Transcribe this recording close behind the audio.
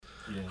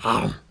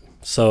Yeah.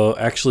 So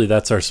actually,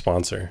 that's our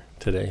sponsor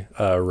today,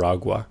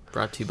 Rawgua.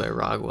 Brought to you by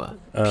Rawgua.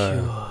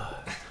 Pure,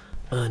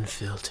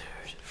 unfiltered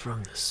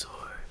from the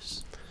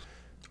source.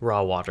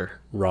 Raw water.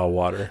 Raw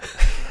water.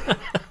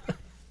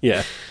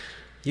 Yeah.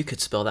 You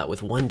could spell that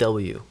with one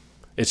W.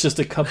 It's just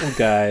a couple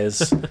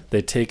guys.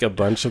 They take a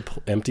bunch of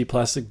empty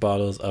plastic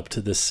bottles up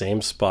to the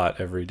same spot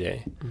every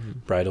day,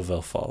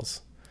 Bridalveil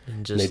Falls.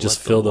 And They just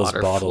fill those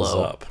bottles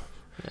up.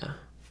 Yeah.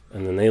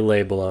 And then they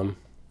label them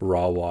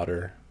raw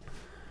water.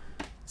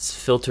 It's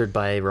filtered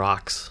by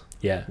rocks.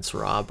 Yeah. It's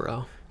raw,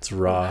 bro. It's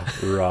raw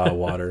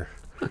water.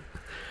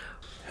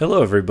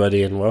 Hello,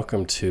 everybody, and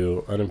welcome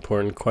to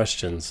Unimportant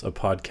Questions, a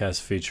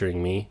podcast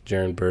featuring me,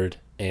 Jaron Bird,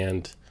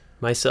 and...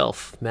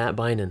 myself, Matt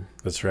Beynon.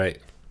 That's right.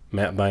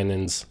 Matt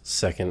Bynon's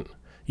second.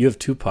 You have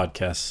two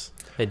podcasts.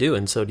 I do,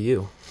 and so do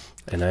you.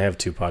 And I have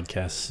two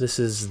podcasts. This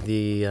is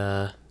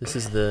the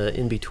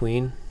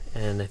in-between,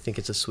 and I think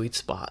it's a sweet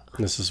spot.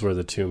 This is where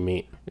the two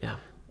meet. Yeah.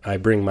 I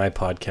bring my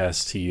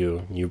podcast to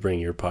you. You bring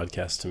your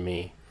podcast to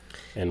me.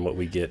 And what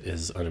we get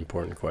is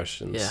unimportant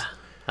questions. Yeah.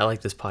 I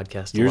like this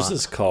podcast Yours a lot.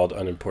 is called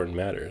Unimportant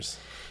Matters.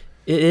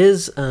 It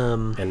is.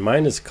 And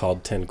mine is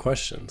called 10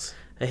 Questions.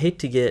 I hate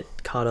to get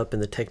caught up in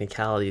the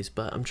technicalities,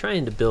 but I'm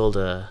trying to build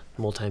a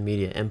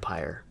multimedia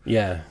empire.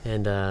 Yeah.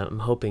 And I'm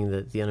hoping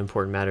that the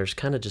Unimportant Matters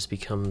kind of just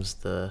becomes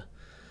the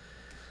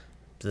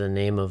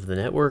name of the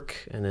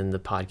network, and then the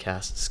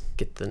podcasts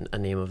get a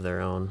name of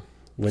their own.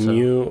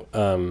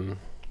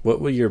 What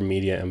would your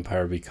media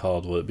empire be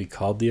called? Will it be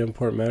called The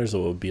Unimportant Matters,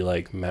 or will it be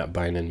like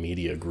Beynon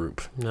Media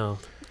Group? No,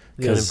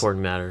 The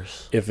Unimportant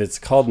Matters. If it's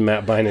called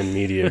Beynon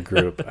Media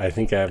Group, I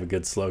think I have a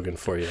good slogan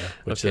for you,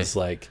 which is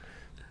like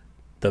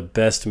the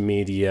best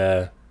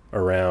media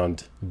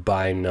around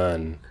by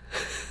none.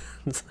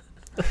 What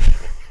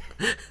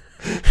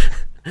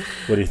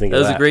do you think of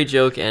that? That was a great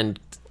joke, and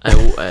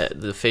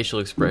the facial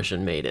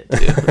expression made it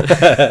too.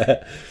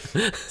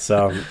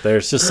 So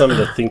there's just something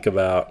to think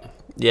about.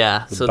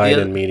 Yeah. The So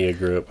Beynon Media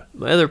Group.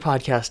 My other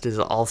podcast is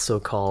also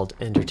called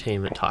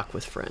Entertainment Talk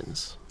with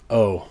Friends.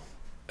 Oh,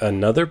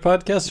 another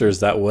podcast, or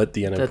is that what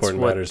the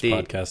Unimportant Matters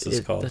podcast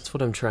is called? That's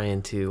what I'm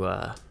trying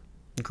to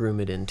groom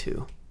it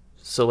into.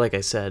 So like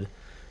I said,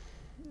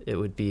 it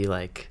would be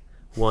like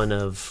one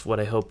of what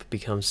I hope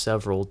becomes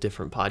several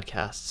different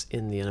podcasts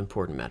in the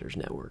Unimportant Matters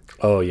network.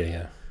 Oh,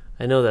 yeah.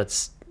 I know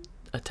that's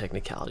a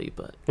technicality,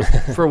 but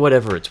for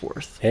whatever it's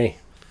worth. Hey,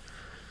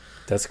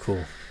 that's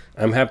cool.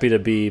 I'm happy to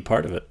be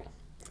part of it.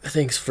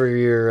 Thanks for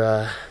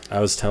your... I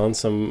was telling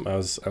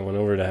I went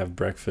over to have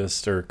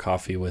breakfast or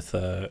coffee with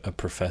a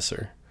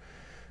professor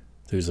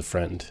who's a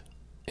friend,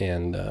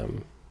 and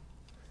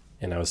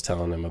I was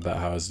telling him about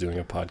how I was doing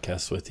a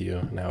podcast with you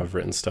and how I've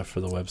written stuff for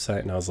the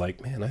website, and I was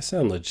like, man, I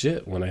sound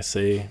legit when I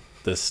say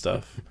this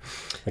stuff.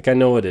 Like, I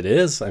know what it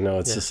is. I know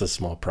it's just a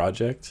small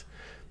project,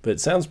 but it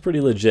sounds pretty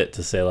legit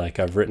to say, like,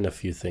 I've written a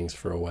few things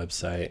for a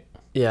website.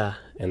 Yeah.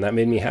 And that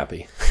made me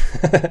happy.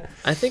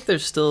 I think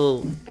there's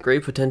still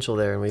great potential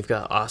there, and we've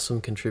got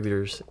awesome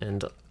contributors.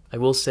 And I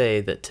will say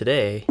that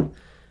today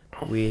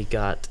we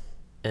got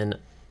an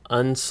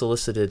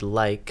unsolicited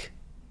like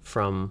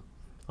on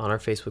our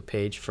Facebook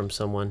page from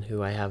someone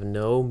who I have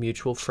no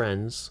mutual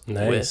friends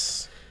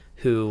with,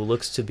 who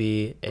looks to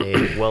be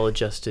a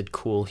well-adjusted,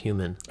 cool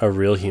human. A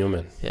real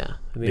human. Yeah.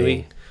 I mean,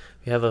 we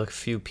have a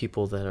few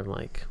people that are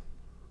like,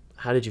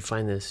 how did you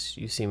find this?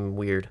 You seem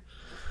weird.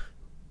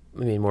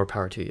 I mean, more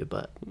power to you,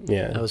 but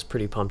I was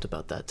pretty pumped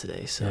about that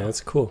today. So yeah,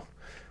 that's cool.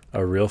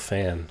 A real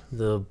fan.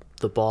 The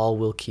ball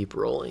will keep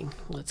rolling.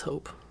 Let's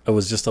hope. It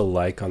was just a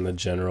like on the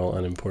general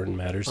Unimportant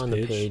Matters page? On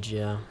the page,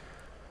 yeah.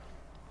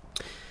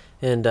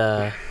 And,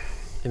 I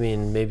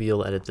mean, maybe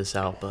you'll edit this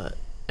out, but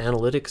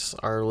analytics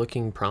are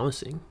looking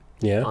promising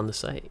on the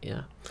site,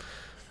 yeah.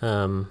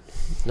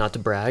 Not to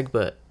brag,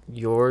 but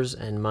yours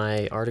and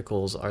my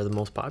articles are the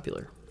most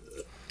popular.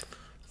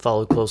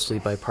 Followed closely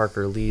by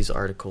Parker Lee's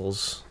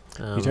articles.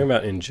 You talking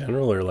about in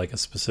general or like a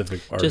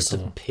specific article?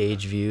 Just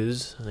page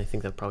views, and I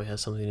think that probably has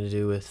something to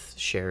do with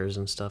shares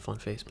and stuff on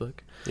Facebook.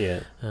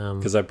 Yeah,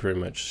 because I pretty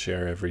much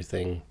share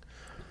everything.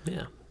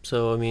 Yeah,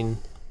 so I mean,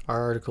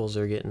 our articles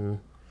are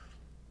getting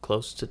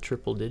close to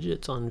triple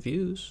digits on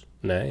views.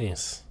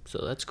 Nice.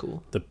 So that's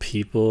cool. The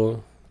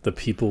people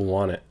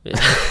want it. Yeah.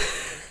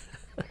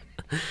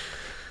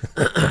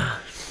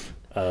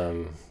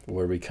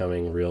 We're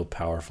becoming real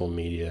powerful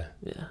media.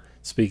 Yeah.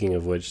 Speaking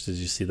of which, did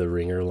you see the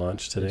Ringer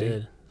launch today? I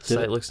did. The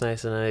site looks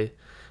nice, and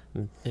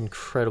I'm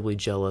incredibly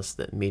jealous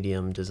that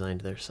Medium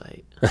designed their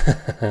site.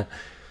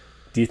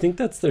 Do you think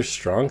that's their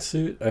strong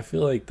suit? I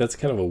feel like that's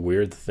kind of a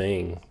weird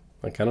thing.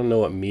 Like, I don't know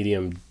what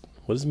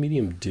does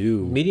Medium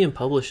do? Medium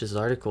publishes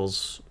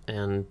articles,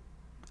 and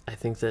I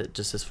think that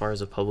just as far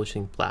as a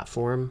publishing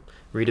platform,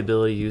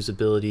 readability,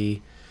 usability,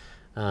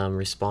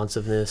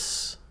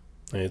 responsiveness,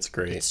 it's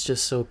great. It's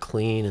just so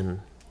clean,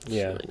 and it's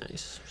really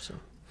nice. So.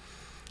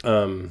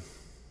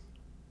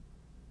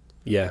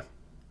 Yeah,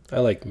 I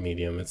like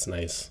Medium. It's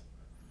nice.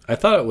 I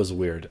thought it was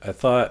weird. I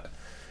thought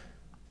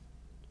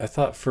I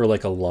thought for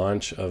like a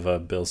launch of a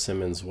Bill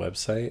Simmons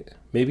website,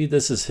 maybe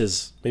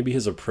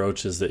his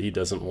approach is that he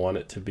doesn't want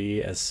it to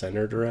be as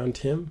centered around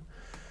him.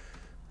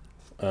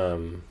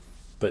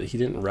 But he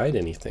didn't write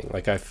anything.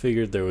 Like, I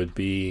figured there would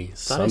be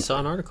I saw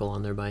an article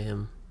on there by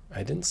him.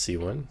 I didn't see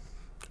one.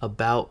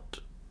 About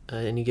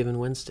Any Given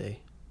Wednesday.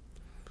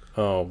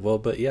 Oh, well,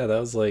 but yeah, that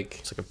was like...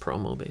 It's like a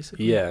promo,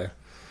 basically. Yeah.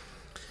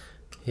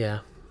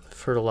 Yeah.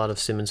 I've heard a lot of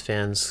Simmons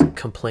fans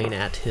complain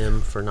at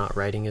him for not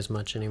writing as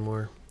much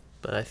anymore.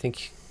 But I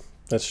think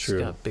that's true.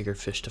 He's got bigger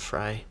fish to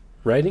fry.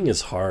 Writing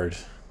is hard.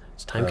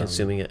 It's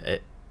time-consuming.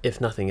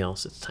 If nothing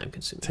else, it's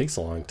time-consuming. It takes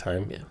a long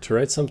time. Yeah. To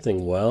write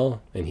something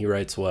well, and he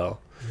writes well,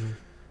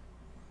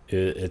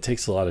 it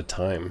takes a lot of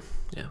time.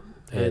 Yeah.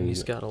 And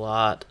he's got a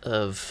lot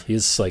of...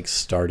 He's like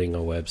starting a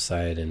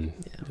website and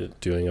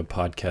doing a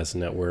podcast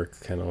network,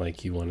 kind of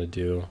like you want to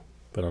do,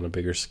 but on a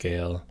bigger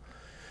scale.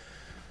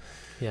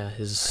 Yeah,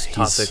 his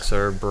topics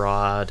are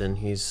broad, and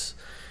he's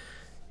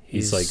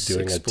like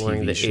doing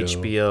exploring a TV the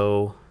show.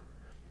 HBO,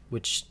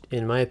 which,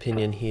 in my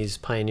opinion, he's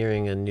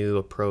pioneering a new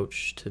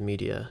approach to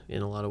media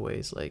in a lot of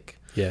ways. Like,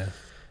 yeah,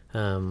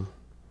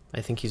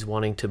 I think he's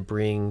wanting to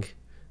bring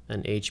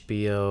an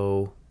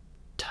HBO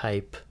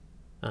type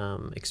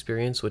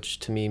experience, which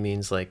to me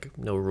means like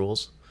no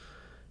rules,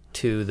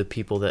 to the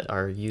people that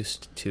are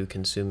used to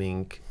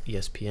consuming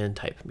ESPN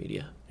type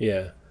media.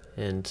 Yeah,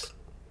 and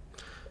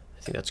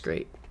I think that's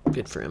great.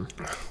 Good for him.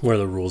 Where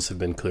the rules have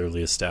been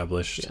clearly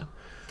established. Yeah.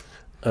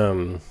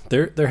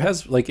 There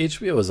has, like,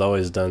 HBO has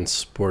always done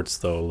sports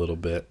though a little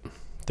bit.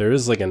 There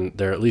is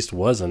there at least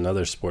was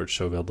another sports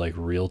show called like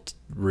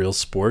Real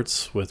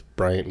Sports with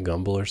Bryant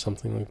Gumbel or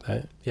something like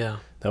that. Yeah.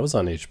 That was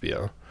on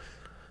HBO.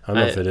 I don't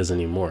know if it is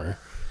anymore.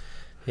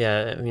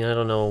 Yeah, I mean, I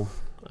don't know.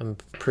 I'm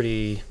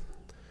pretty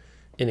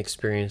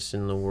inexperienced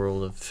in the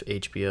world of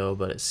HBO,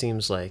 but it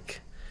seems like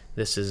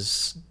this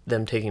is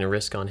them taking a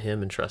risk on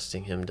him and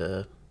trusting him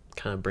to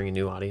kind of bring a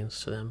new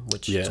audience to them,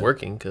 which is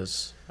working,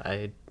 because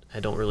I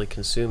don't really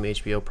consume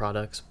HBO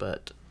products,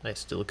 but I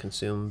still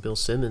consume Bill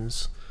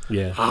Simmons.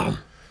 Yeah.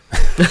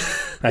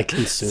 I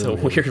consume It's a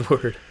weird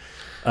word.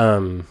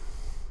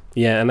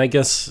 Yeah, and I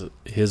guess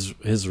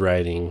his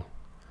writing,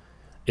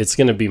 it's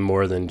going to be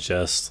more than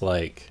just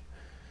like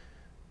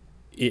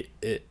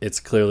it's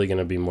clearly going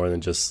to be more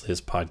than just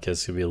his podcast.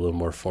 It's going to be a little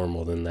more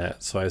formal than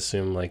that. So I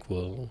assume like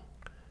we'll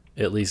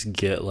at least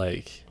get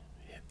like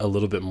a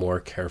little bit more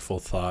careful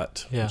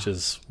thought, which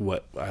is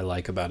what I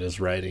like about his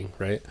writing,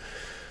 right?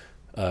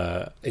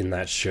 In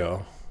that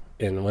show.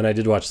 And when I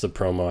did watch the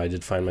promo, I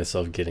did find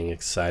myself getting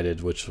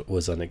excited, which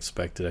was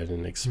unexpected. I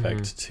didn't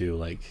expect to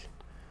like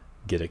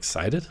get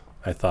excited.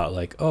 I thought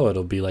like, oh,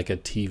 it'll be like a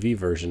TV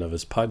version of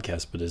his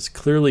podcast, but it's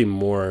clearly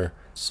more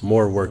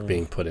work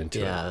being put into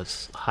it. Yeah,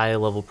 it's high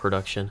level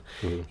production.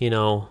 You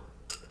know,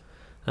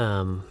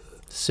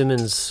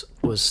 Simmons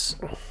was,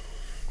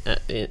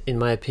 in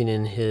my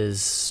opinion,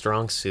 his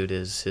strong suit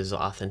is his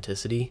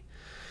authenticity,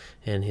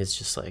 and his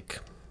just like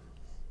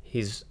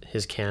his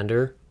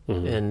candor.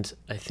 And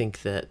I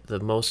think that the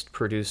most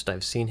produced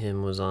I've seen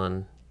him was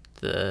on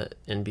the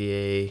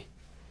NBA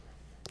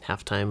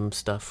halftime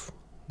stuff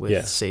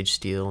with Sage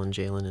Steele and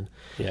Jalen,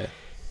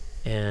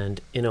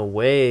 and in a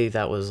way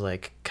that was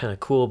like kind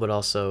of cool, but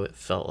also it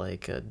felt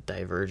like a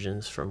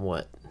divergence from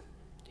what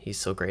he's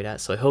so great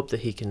at. So I hope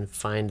that he can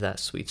find that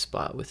sweet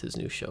spot with his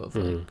new show of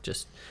like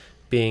just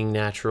being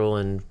natural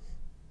and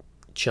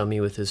chummy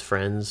with his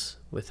friends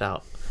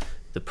without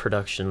the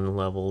production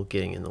level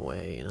getting in the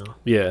way, you know?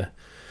 Yeah.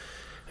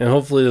 And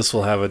hopefully this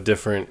will have a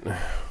different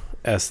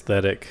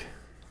aesthetic.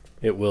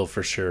 It will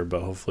for sure,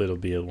 but hopefully it'll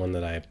be one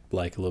that I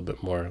like a little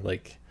bit more.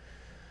 Like,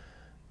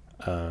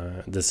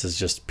 this is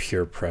just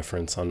pure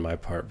preference on my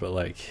part, but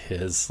like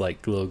his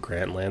like little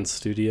Grantland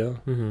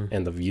studio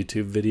and the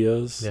YouTube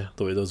videos,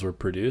 the way those were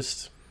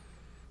produced,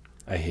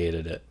 I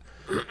hated it.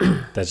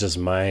 That's just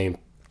I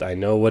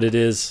know what it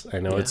is. I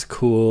know it's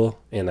cool,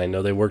 and I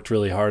know they worked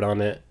really hard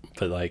on it,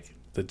 but like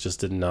that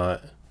just did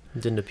not...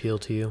 It didn't appeal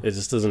to you? It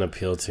just doesn't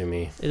appeal to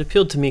me. It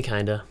appealed to me,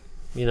 kind of.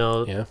 You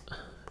know,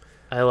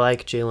 I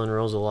like Jalen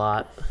Rose a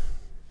lot.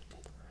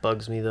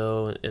 Bugs me,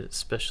 though,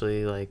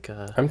 especially like...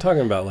 I'm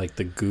talking about like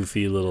the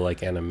goofy little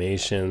like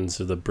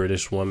animations, or the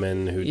British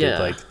woman who did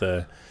like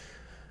the...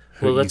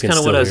 Well, that's kind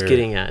of what I was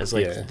getting at. Is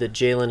like the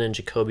Jalen and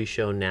Jacoby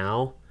show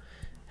now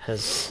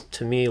has,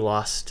 to me,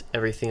 lost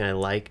everything I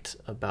liked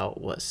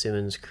about what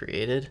Simmons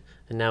created.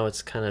 And now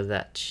it's kind of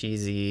that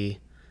cheesy...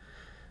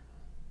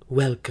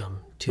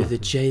 Welcome to the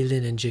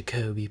Jalen and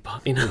Jacoby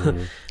pop, you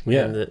know.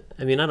 Yeah. And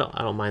I mean, I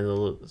don't mind the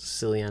little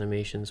silly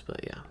animations, but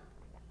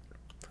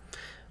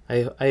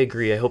I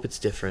agree. I hope it's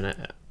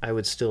different. I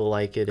would still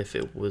like it if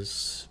it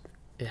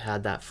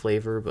had that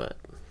flavor, but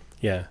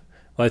well,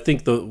 I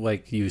think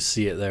like you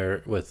see it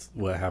there with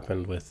what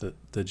happened with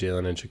the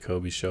Jalen and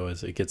Jacoby show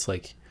is it gets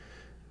like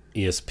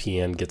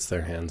ESPN gets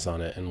their hands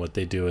on it, and what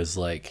they do is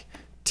like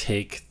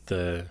take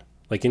the...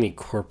 like any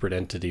corporate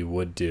entity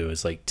would do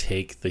is like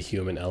take the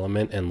human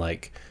element and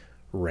like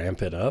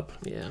ramp it up.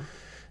 Yeah.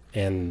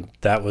 And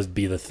that would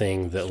be the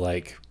thing that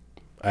like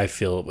I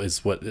feel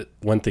is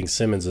one thing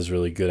Simmons is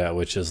really good at,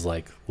 which is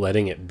like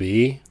letting it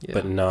be,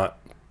 but not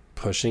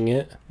pushing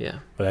it. Yeah.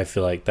 But I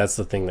feel like that's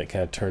the thing that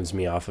kind of turns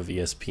me off of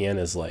ESPN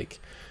is like,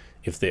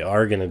 if they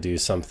are going to do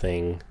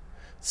something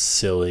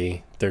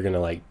silly, they're going to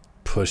like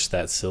push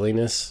that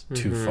silliness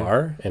too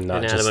far and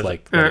not just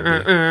like let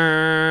it be.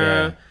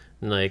 Yeah.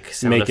 Like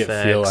sound make effects,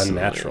 it feel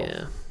unnatural.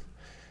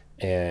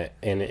 Yeah.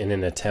 And in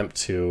an attempt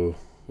to,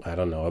 I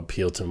don't know,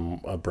 appeal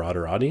to a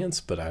broader audience,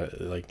 but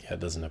it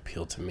doesn't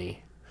appeal to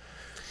me.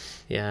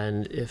 Yeah,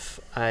 and if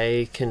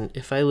I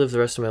live the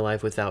rest of my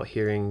life without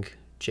hearing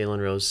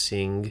Jalen Rose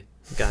sing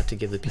 "Got to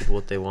Give the People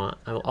What They Want,"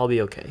 I'll be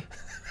okay.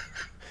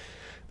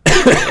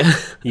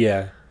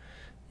 Yeah.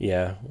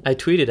 I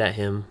tweeted at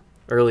him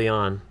early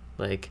on,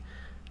 like,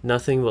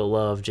 nothing but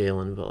love,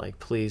 Jalen, but like,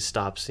 please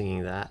stop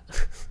singing that.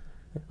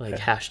 Like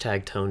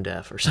hashtag tone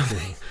deaf or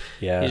something.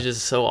 Yeah. He's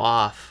just so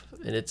off,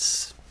 and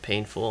it's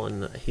painful,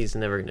 and he's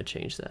never going to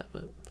change that.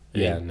 But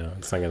no,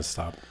 it's not going to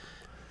stop.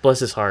 Bless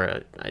his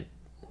heart. I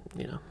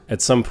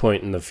at some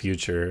point in the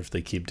future, if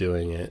they keep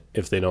doing it,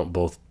 if they don't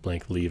both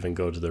like leave and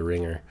go to the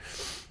Ringer,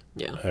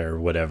 or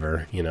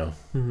whatever, I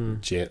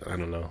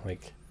don't know,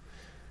 like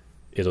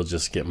it'll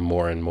just get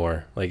more and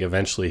more. Like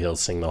eventually he'll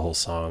sing the whole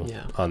song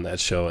on that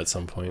show at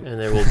some point, and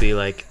there will be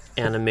like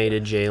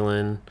animated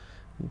Jalen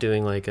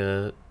doing like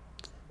a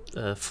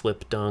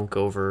flip dunk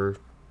over,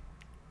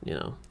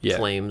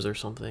 flames or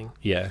something.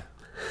 Yeah,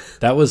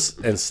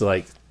 and so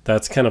like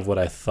that's kind of what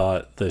I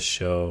thought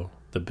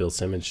the Bill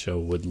Simmons show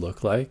would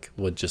look like,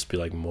 would just be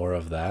like more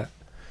of that.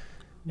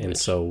 And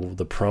so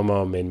the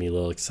promo made me a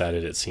little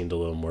excited. It seemed a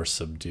little more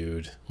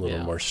subdued, a little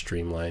more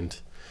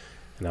streamlined.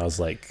 And I was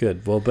like,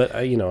 good. Well, but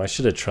I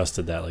should have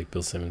trusted that. Like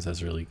Bill Simmons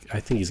I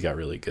think he's got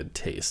really good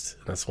taste.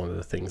 That's one of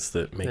the things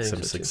that makes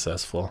him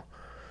successful.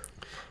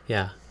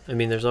 Yeah. I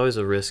mean, there's always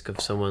a risk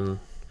of someone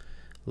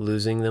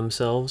losing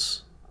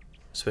themselves,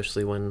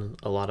 especially when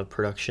a lot of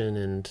production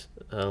and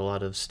a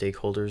lot of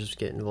stakeholders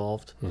get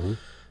involved. Mm-hmm.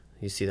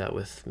 You see that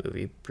with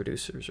movie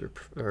producers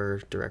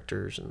or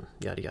directors and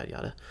yada, yada,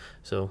 yada.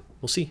 So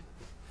we'll see.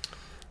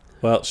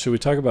 Well, should we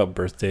talk about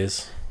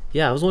birthdays?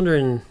 Yeah, I was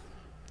wondering,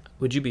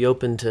 would you be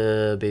open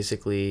to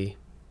basically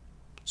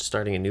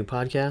starting a new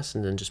podcast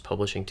and then just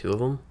publishing 2 of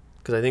them?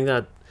 Because I think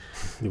that...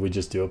 Did we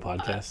just do a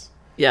podcast?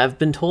 Yeah, I've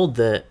been told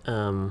that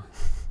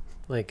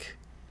like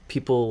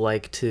people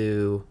like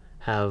to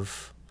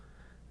have...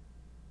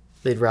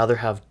 They'd rather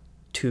have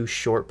 2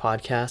 short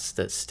podcasts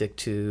that stick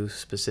to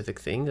specific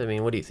things. I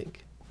mean, what do you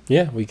think?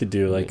 Yeah, we could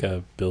do like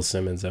a Bill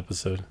Simmons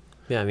episode.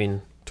 Yeah, I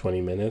mean...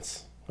 20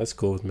 minutes. That's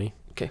cool with me.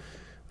 Okay.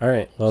 All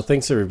right. Well,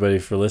 thanks everybody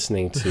for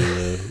listening to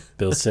the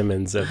Bill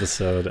Simmons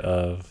episode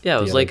of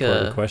it was like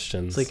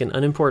questions. It's like an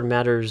Unimportant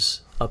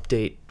Matters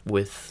update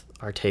with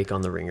our take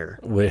on the Ringer.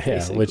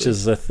 Which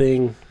is a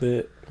thing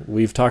that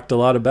we've talked a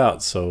lot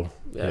about, so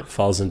it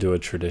falls into a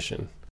tradition.